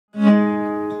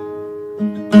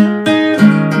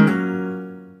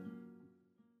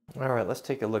All right, let's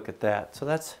take a look at that. So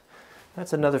that's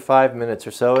another 5 minutes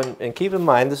or so. And keep in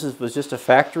mind, this was just a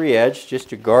factory edge,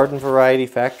 just your garden variety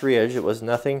factory edge. It was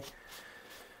nothing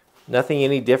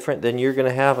any different than you're going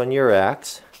to have on your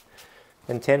axe.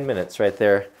 And 10 minutes right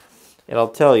there. And I'll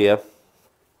tell you,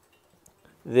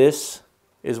 this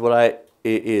is it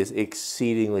is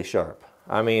exceedingly sharp.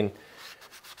 I mean,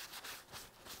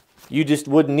 you just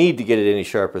wouldn't need to get it any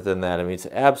sharper than that. I mean,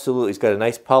 it's got a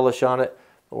nice polish on it,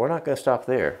 but we're not going to stop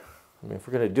there. I mean, if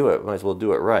we're going to do it, we might as well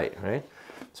do it right?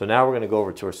 So now we're going to go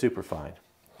over to our superfine.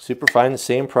 Superfine, the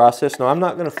same process. Now I'm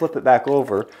not going to flip it back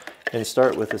over and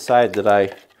start with the side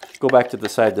that go back to the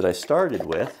side that I started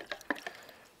with.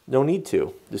 No need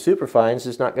to. The superfines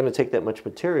is not going to take that much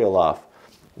material off.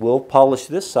 We'll polish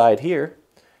this side here,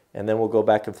 and then we'll go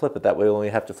back and flip it. That way we only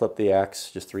have to flip the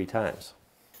axe just 3 times.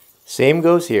 Same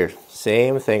goes here.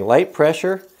 Same thing. Light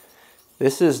pressure.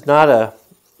 This is not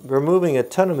removing a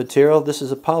ton of material. This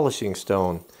is a polishing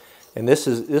stone. And this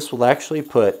will actually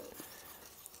put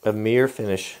a mirror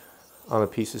finish on a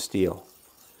piece of steel.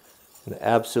 An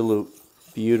absolute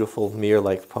beautiful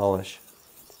mirror-like polish.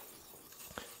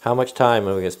 How much time am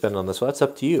I going to spend on this? Well, that's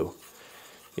up to you.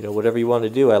 You know, whatever you want to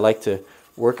do. I like to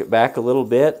work it back a little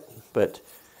bit, but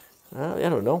I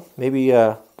don't know, maybe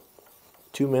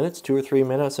 2 minutes, 2 or 3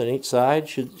 minutes on each side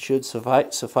should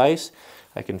suffice.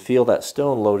 I can feel that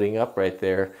stone loading up right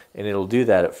there, and it'll do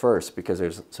that at first because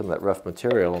there's some of that rough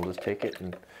material. I'll just take it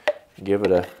and give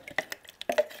it a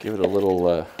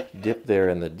little dip there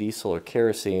in the diesel or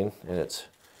kerosene, and it's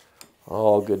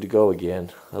all good to go again.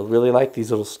 I really like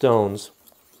these little stones.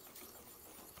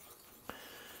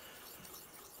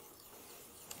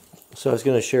 So I was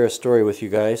going to share a story with you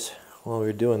guys while we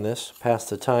were doing this, past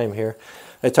the time here.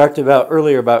 I talked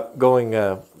earlier about going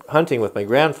hunting with my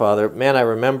grandfather. Man, I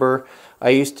remember I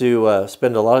used to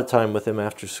spend a lot of time with him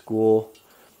after school.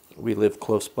 We lived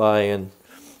close by and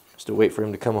used to wait for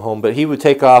him to come home. But he would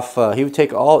take off,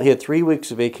 he had 3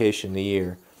 weeks of vacation a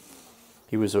year.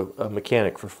 He was a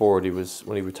mechanic for Ford.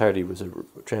 When he retired, he was a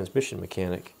transmission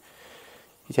mechanic.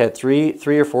 He had 3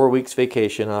 or 4 weeks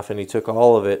vacation off, and he took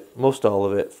most all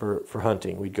of it for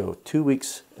hunting. We'd go 2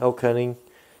 weeks elk hunting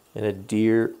and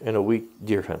a week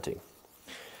deer hunting.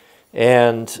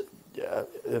 And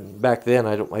back then,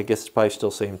 I guess it's probably still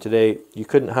the same today, you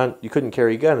couldn't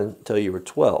carry a gun until you were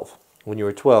 12. When you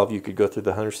were 12, you could go through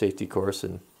the hunter safety course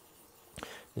and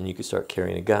you could start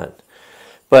carrying a gun.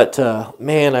 But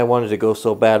man, I wanted to go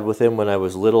so bad with him when I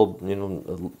was little,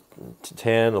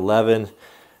 10, 11.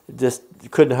 Just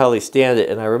couldn't hardly stand it.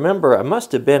 And I remember I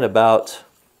must have been probably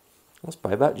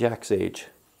about Jack's age,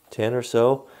 10 or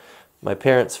so. My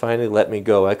parents finally let me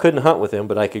go. I couldn't hunt with him,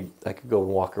 but I could go and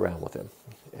walk around with him.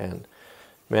 And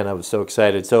man, I was so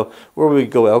excited. So where we'd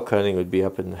go elk hunting would be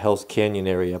up in the Hell's Canyon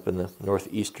area, up in the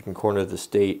northeastern corner of the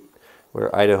state,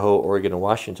 where Idaho, Oregon, and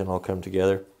Washington all come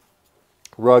together.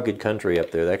 Rugged country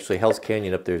up there. Actually, Hell's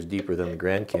Canyon up there is deeper than the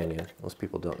Grand Canyon. Most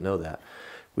people don't know that.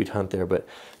 We'd hunt there,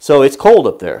 so it's cold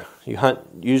up there. You hunt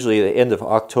usually the end of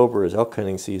October is elk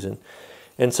hunting season,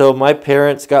 and so my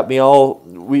parents got me all.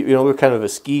 We're kind of a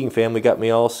skiing family. Got me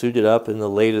all suited up in the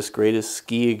latest, greatest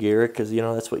ski gear because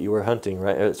that's what you were hunting,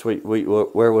 right? That's what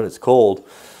you wear when it's cold.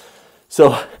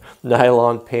 So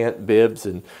nylon pant, bibs,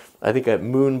 and I think I had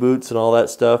moon boots and all that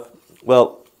stuff.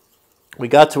 Well, we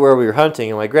got to where we were hunting,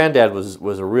 and my granddad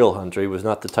was a real hunter. He was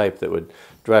not the type that would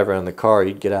drive around in the car.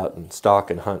 He'd get out and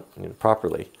stalk and hunt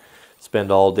properly,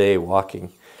 spend all day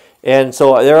walking. And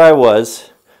so there I was,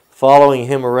 following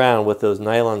him around with those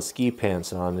nylon ski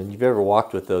pants on. And you've ever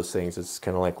walked with those things, it's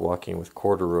kind of like walking with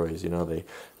corduroys. They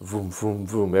vroom, vroom,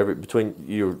 vroom,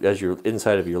 as your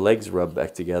inside of your legs rub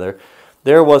back together.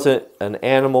 There wasn't an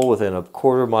animal within a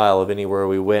quarter mile of anywhere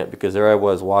we went, because there I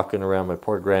was walking around my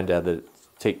poor granddad that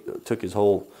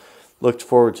looked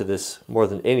forward to this more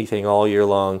than anything all year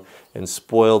long, and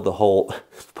spoiled the whole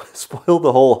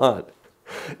hunt.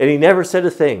 And he never said a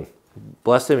thing.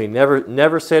 Bless him. He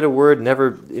never said a word,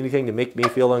 never anything to make me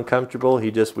feel uncomfortable.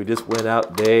 We just went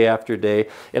out day after day,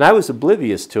 and I was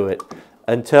oblivious to it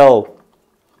until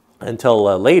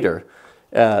later.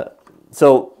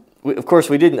 So of course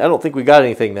we didn't. I don't think we got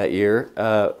anything that year.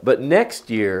 But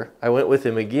next year I went with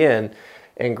him again,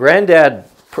 and Granddad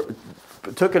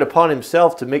took it upon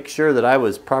himself to make sure that I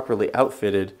was properly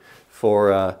outfitted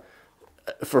for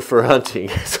hunting.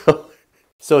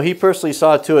 So he personally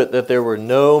saw to it that there were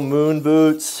no moon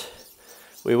boots.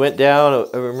 We went down.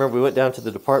 I remember we went down to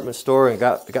the department store and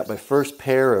got my first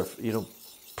pair of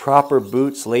proper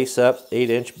boots, lace up,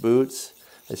 8-inch boots.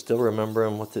 I still remember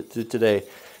them to today.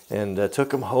 and took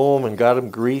them home and got them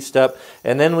greased up.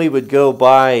 And then we would go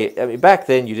buy, I mean, back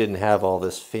then you didn't have all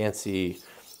this fancy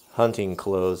hunting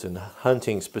clothes and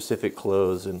hunting specific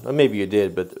clothes, and maybe you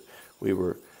did, but we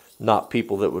were not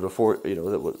people that would afford, you know,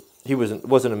 that would, he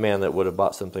wasn't a man that would have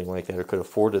bought something like that or could have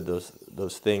afforded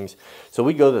those things. So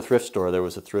we'd go to the thrift store. There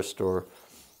was a thrift store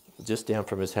just down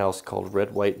from his house called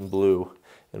Red, White, and Blue.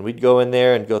 And we'd go in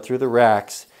there and go through the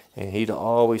racks, and he'd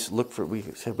always look for, we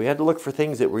said we had to look for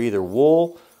things that were either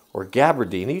wool or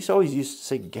gabardine. He always used to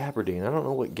say gabardine. I don't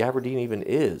know what gabardine even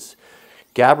is.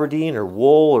 Gabardine or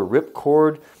wool or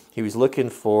ripcord. He was looking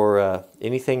for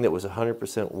anything that was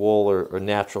 100% wool or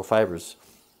natural fibers,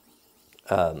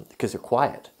 because they're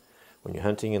quiet. When you're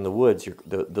hunting in the woods,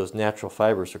 those natural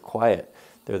fibers are quiet.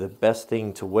 They're the best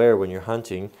thing to wear when you're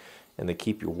hunting, and they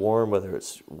keep you warm, whether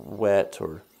it's wet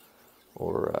or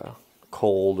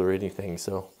cold or anything.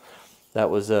 So that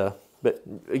was, but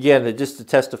again, just to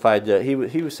testify that he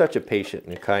was such a patient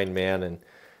and a kind man, and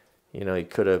you know, he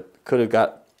could have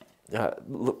got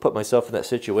put myself in that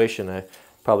situation. I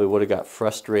probably would have got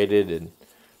frustrated and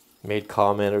made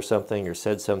comment or something, or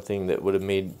said something that would have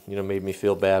made me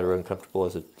feel bad or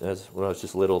uncomfortable as when I was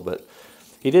just little. But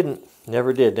he didn't,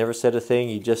 never said a thing.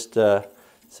 He just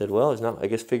said, well, it's not, I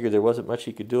guess figured there wasn't much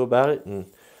he could do about it, and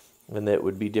that it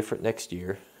would be different next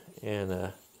year. And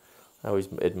I always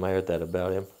admired that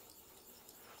about him.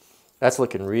 That's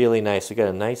looking really nice. We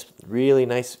got a really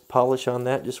nice polish on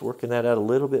that. Just working that out a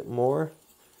little bit more.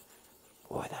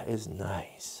 Boy, that is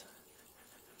nice.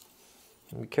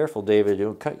 Be careful, David. You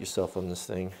don't cut yourself on this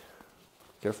thing.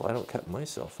 Careful, I don't cut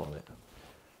myself on it.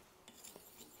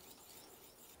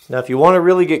 Now, if you want to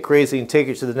really get crazy and take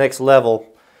it to the next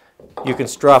level, you can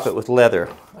strop it with leather.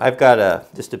 I've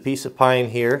got just a piece of pine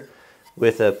here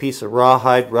with a piece of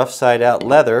rawhide, rough side out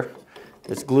leather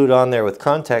that's glued on there with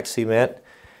contact cement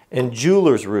and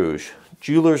jeweler's rouge.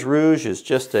 Jeweler's rouge is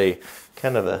just a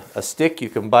kind of a stick. You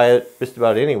can buy it just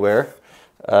about anywhere.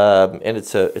 And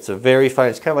it's a very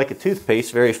fine, it's kind of like a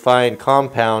toothpaste, very fine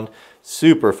compound,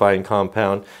 super fine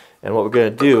compound. And what we're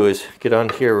going to do is get on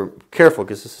here, careful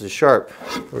because this is sharp,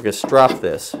 we're going to strop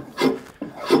this.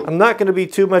 I'm not going to be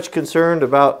too much concerned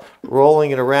about rolling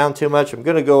it around too much. I'm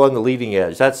going to go on the leading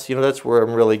edge. That's where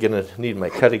I'm really going to need my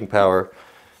cutting power.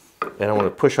 And I want to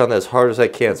push on that as hard as I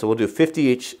can. So we'll do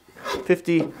 50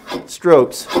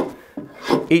 strokes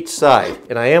each side.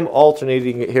 And I am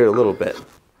alternating it here a little bit.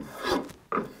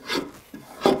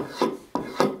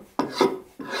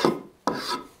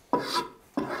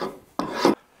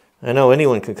 I know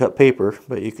anyone can cut paper,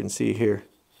 but you can see here.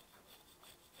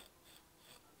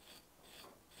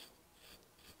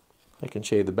 I can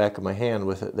shave the back of my hand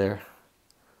with it there.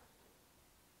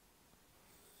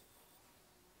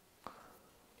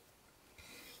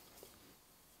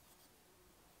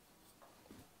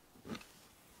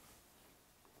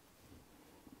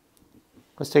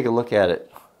 Let's take a look at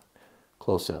it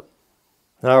close up.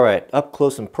 All right, up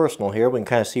close and personal here, we can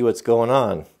kind of see what's going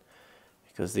on,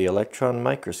 because the electron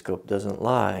microscope doesn't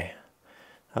lie.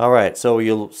 All right, so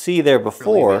you'll see there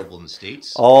before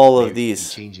all of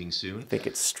these, I think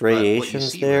it's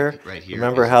striations there.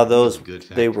 Remember how those,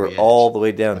 they were all the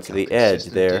way down to the edge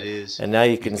there. And now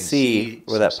you can see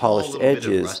where that polished edge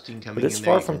is, but it's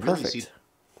far from perfect.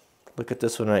 Look at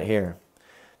this one right here.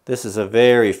 This is a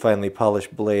very finely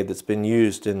polished blade that's been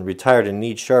used and retired and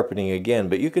needs sharpening again,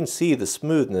 but you can see the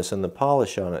smoothness and the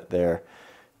polish on it there.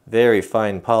 Very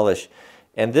fine polish.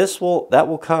 And that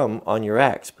will come on your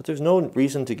axe, but there's no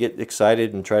reason to get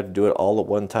excited and try to do it all at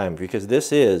one time, because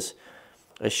this is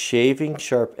a shaving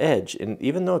sharp edge. And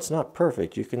even though it's not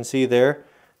perfect, you can see there,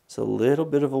 it's a little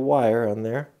bit of a wire on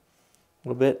there, a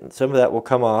little bit. And some of that will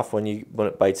come off when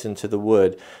it bites into the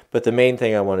wood. But the main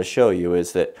thing I want to show you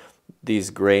is that these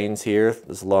grains here,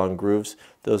 these long grooves,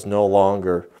 those no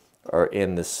longer are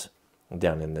in this,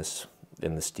 down in this,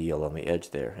 in the steel on the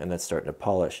edge there, and that's starting to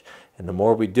polish. And the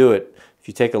more we do it, if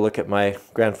you take a look at my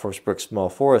Grand Forest Brook Small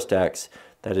Forest axe,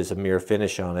 that is a mirror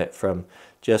finish on it from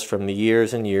the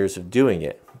years and years of doing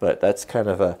it. But that's kind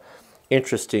of a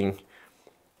interesting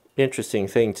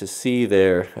thing to see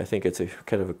there. I think it's a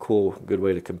kind of a cool, good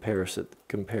way to compare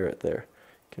it there.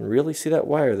 You can really see that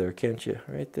wire there, can't you?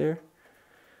 Right there.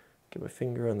 Get my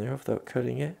finger on there without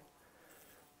cutting it.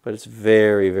 But it's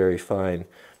very, very fine.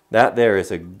 That there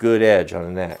is a good edge on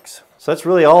an axe. So that's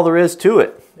really all there is to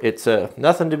it. It's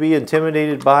nothing to be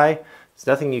intimidated by. It's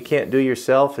nothing you can't do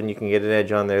yourself, and you can get an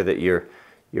edge on there that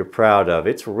you're proud of.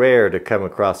 It's rare to come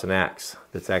across an axe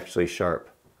that's actually sharp.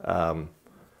 That's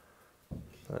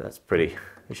pretty.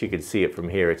 As you can see it from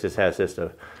here, it just has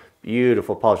a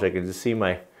beautiful polish. I can just see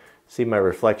my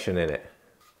reflection in it.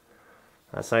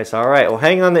 That's nice. All right, well,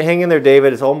 hang in there,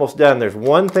 David. It's almost done. There's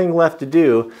one thing left to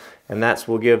do, and that's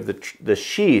we'll give the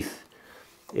sheath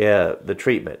the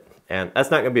treatment. And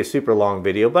that's not going to be a super long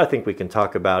video, but I think we can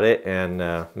talk about it, and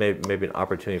maybe an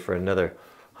opportunity for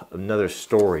another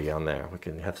story on there. We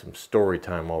can have some story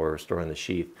time while we're restoring the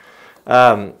sheath.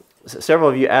 Several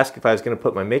of you asked if I was going to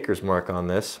put my maker's mark on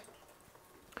this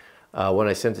when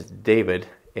I sent it to David,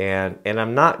 and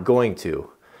I'm not going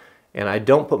to. And I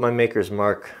don't put my maker's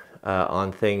mark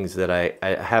on things that I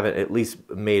haven't at least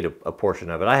made a portion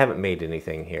of it. I haven't made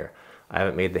anything here. I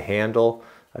haven't made the handle.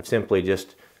 I've simply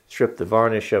just stripped the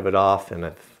varnish of it off, and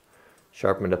I've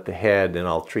sharpened up the head, and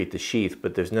I'll treat the sheath,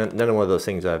 but there's none of one of those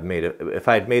things I've made. If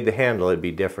I had made the handle, it'd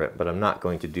be different, but I'm not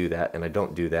going to do that, and I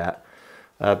don't do that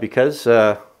because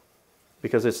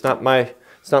it's not my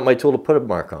tool to put a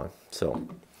mark on. So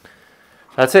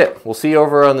that's it. We'll see you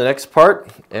over on the next part,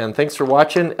 and thanks for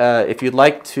watching. If you'd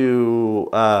like to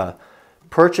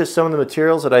purchase some of the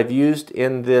materials that I've used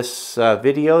in this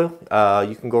video,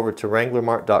 you can go over to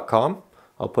wranglermart.com.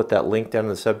 I'll put that link down in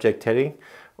the subject heading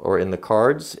or in the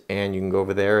cards, and you can go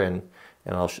over there and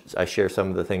I share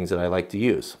some of the things that I like to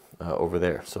use over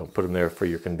there. So put them there for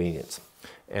your convenience.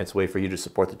 And it's a way for you to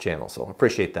support the channel, so I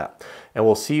appreciate that. And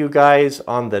we'll see you guys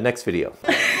on the next video.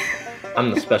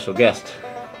 I'm the special guest.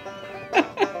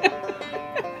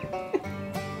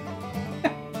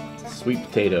 Sweet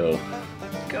potato.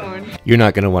 You're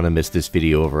not going to want to miss this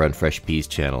video over on Fresh Peas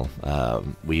channel.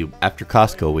 After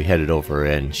Costco, we headed over,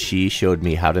 and she showed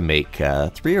me how to make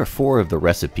 3 or 4 of the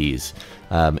recipes,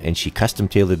 and she custom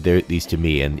tailored these to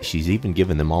me, and she's even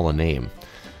given them all a name.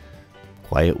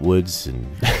 Quiet Woods and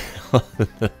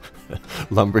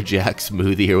Lumberjack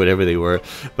Smoothie or whatever they were.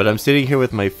 But I'm sitting here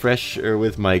with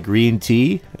my green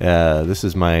tea. This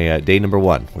is my day number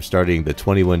 1. We're starting the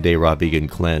 21-day raw vegan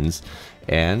cleanse.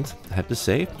 And I have to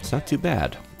say, it's not too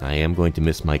bad. I am going to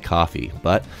miss my coffee,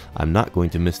 but I'm not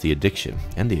going to miss the addiction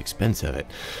and the expense of it.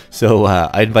 So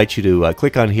I invite you to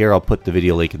click on here. I'll put the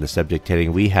video link in the subject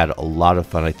heading. We had a lot of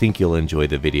fun. I think you'll enjoy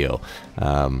the video.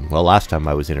 Well, last time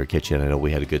I was in her kitchen, I know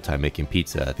we had a good time making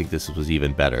pizza. I think this was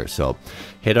even better. So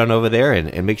head on over there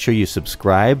and make sure you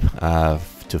subscribe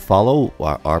to follow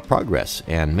our progress.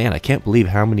 And man, I can't believe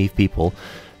how many people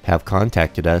have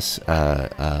contacted us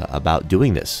about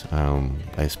doing this.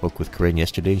 I spoke with Corinne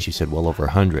yesterday, and she said well over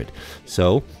 100.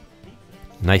 So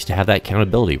nice to have that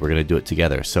accountability. We're going to do it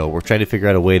together. So we're trying to figure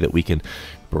out a way that we can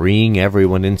bring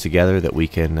everyone in together, that we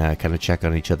can kind of check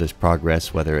on each other's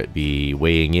progress, whether it be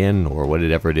weighing in or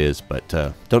whatever it is. But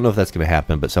don't know if that's going to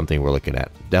happen, but something we're looking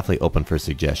at. Definitely open for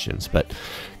suggestions. But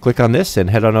click on this and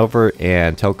head on over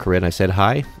and tell Corinne I said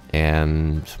hi,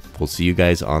 and we'll see you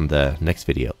guys on the next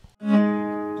video.